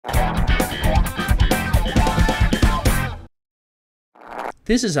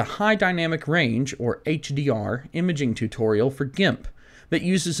This is a high dynamic range, or HDR, imaging tutorial for GIMP that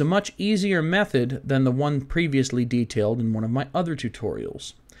uses a much easier method than the one previously detailed in one of my other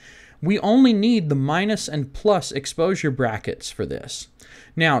tutorials. We only need the minus and plus exposure brackets for this.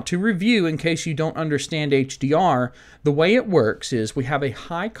 Now, to review, in case you don't understand HDR, the way it works is we have a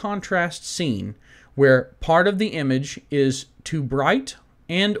high contrast scene where part of the image is too bright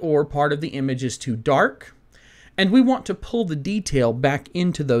and or part of the image is too dark, and we want to pull the detail back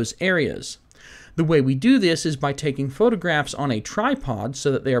into those areas. The way we do this is by taking photographs on a tripod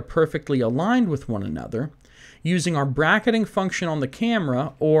so that they are perfectly aligned with one another, using our bracketing function on the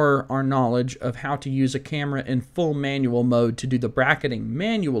camera or our knowledge of how to use a camera in full manual mode to do the bracketing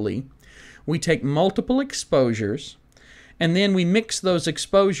manually. We take multiple exposures and then we mix those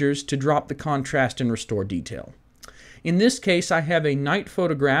exposures to drop the contrast and restore detail. In this case, I have a night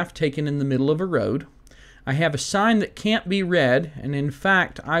photograph taken in the middle of a road. I have a sign that can't be read, and in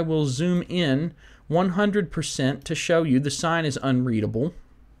fact I will zoom in 100% to show you the sign is unreadable.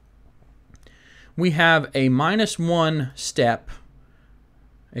 We have a -1 step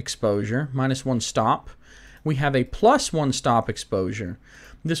exposure, -1 stop. We have a +1 stop exposure.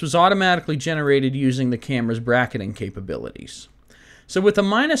 This was automatically generated using the camera's bracketing capabilities. So with the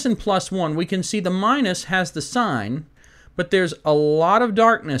minus and +1, we can see the minus has the sign, but there's a lot of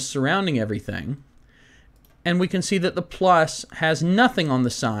darkness surrounding everything. And we can see that the plus has nothing on the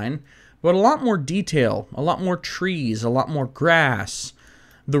sign, but a lot more detail, a lot more trees, a lot more grass.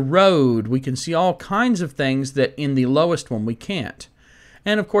 The road, we can see all kinds of things that in the lowest one we can't.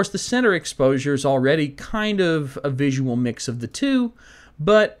 And of course the center exposure is already kind of a visual mix of the two,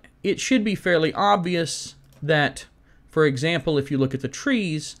 but it should be fairly obvious that, for example, if you look at the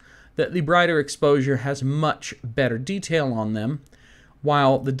trees, that the brighter exposure has much better detail on them,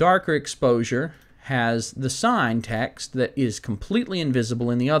 while the darker exposure has the sign text that is completely invisible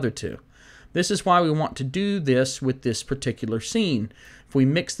in the other two. This is why we want to do this with this particular scene. If we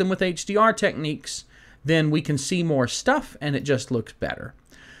mix them with HDR techniques, then we can see more stuff and it just looks better.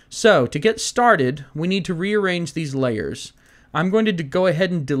 So to get started, we need to rearrange these layers. I'm going to go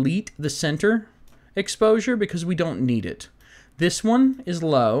ahead and delete the center exposure because we don't need it. This one is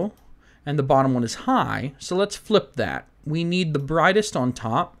low and the bottom one is high, so let's flip that. We need the brightest on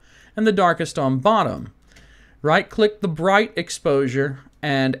top and the darkest on bottom. Right-click the bright exposure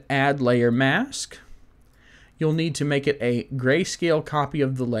and add layer mask. You'll need to make it a grayscale copy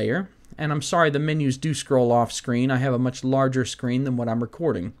of the layer. And I'm sorry, the menus do scroll off screen. I have a much larger screen than what I'm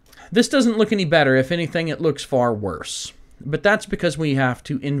recording. This doesn't look any better. If anything, it looks far worse. But that's because we have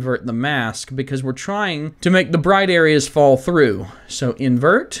to invert the mask because we're trying to make the bright areas fall through. So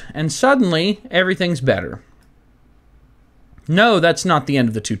invert, and suddenly everything's better. No, that's not the end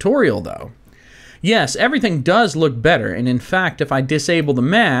of the tutorial though. Yes, everything does look better, and in fact, if I disable the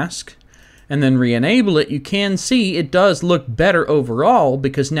mask and then re-enable it, you can see it does look better overall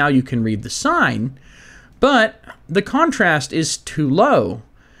because now you can read the sign, but the contrast is too low.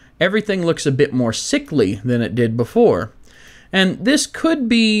 Everything looks a bit more sickly than it did before. And this could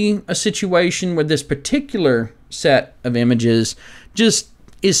be a situation where this particular set of images just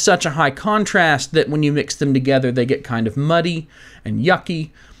is such a high contrast that when you mix them together, they get kind of muddy and yucky.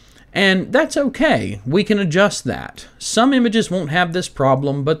 And that's okay. We can adjust that. Some images won't have this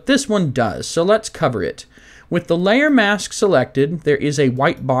problem, but this one does, so let's cover it. With the layer mask selected, there is a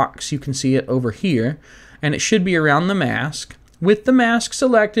white box. You can see it over here, and it should be around the mask. With the mask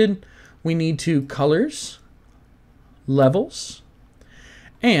selected, we need to colors, levels,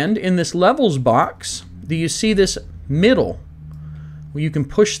 and in this levels box, do you see this middle? Well, you can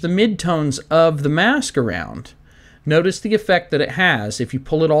push the midtones of the mask around. Notice the effect that it has. If you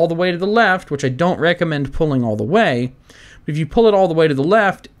pull it all the way to the left, which I don't recommend pulling all the way, but if you pull it all the way to the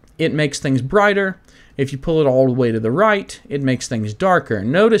left, it makes things brighter. If you pull it all the way to the right, it makes things darker.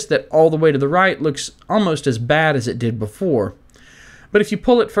 Notice that all the way to the right looks almost as bad as it did before. But if you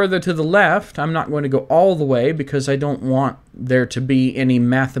pull it further to the left, I'm not going to go all the way because I don't want there to be any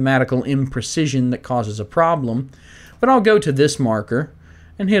mathematical imprecision that causes a problem. But I'll go to this marker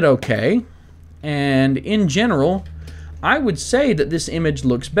and hit OK. And in general, I would say that this image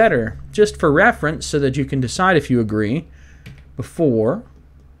looks better. Just for reference, so that you can decide if you agree. Before,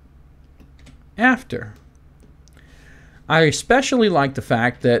 after. I especially like the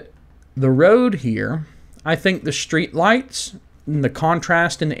fact that the road here, I think the street lights, and the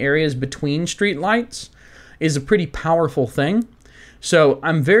contrast in the areas between street lights is a pretty powerful thing. So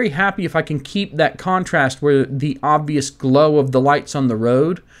I'm very happy if I can keep that contrast where the obvious glow of the lights on the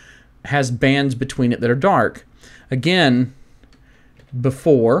road has bands between it that are dark. Again,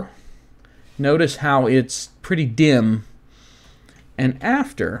 before, notice how it's pretty dim and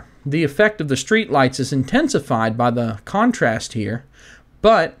after, the effect of the street lights is intensified by the contrast here,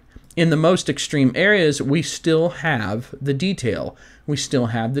 but in the most extreme areas, we still have the detail. We still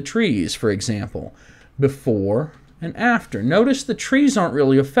have the trees, for example, before and after. Notice the trees aren't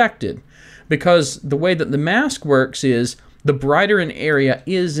really affected because the way that the mask works is the brighter an area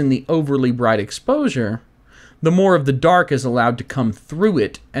is in the overly bright exposure, the more of the dark is allowed to come through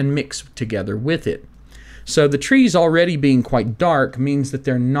it and mix together with it. So the trees already being quite dark means that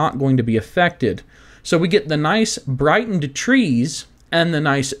they're not going to be affected. So we get the nice brightened trees and the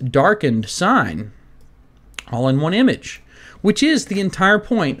nice darkened sign all in one image, which is the entire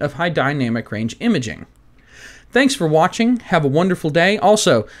point of high dynamic range imaging. Thanks for watching. Have a wonderful day.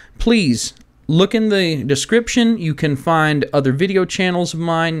 Also, please look in the description. You can find other video channels of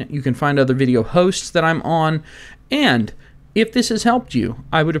mine. You can find other video hosts that I'm on. And if this has helped you,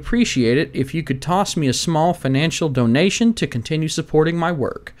 I would appreciate it if you could toss me a small financial donation to continue supporting my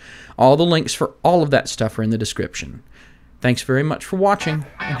work. All the links for all of that stuff are in the description. Thanks very much for watching,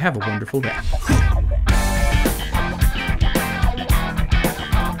 and have a wonderful day.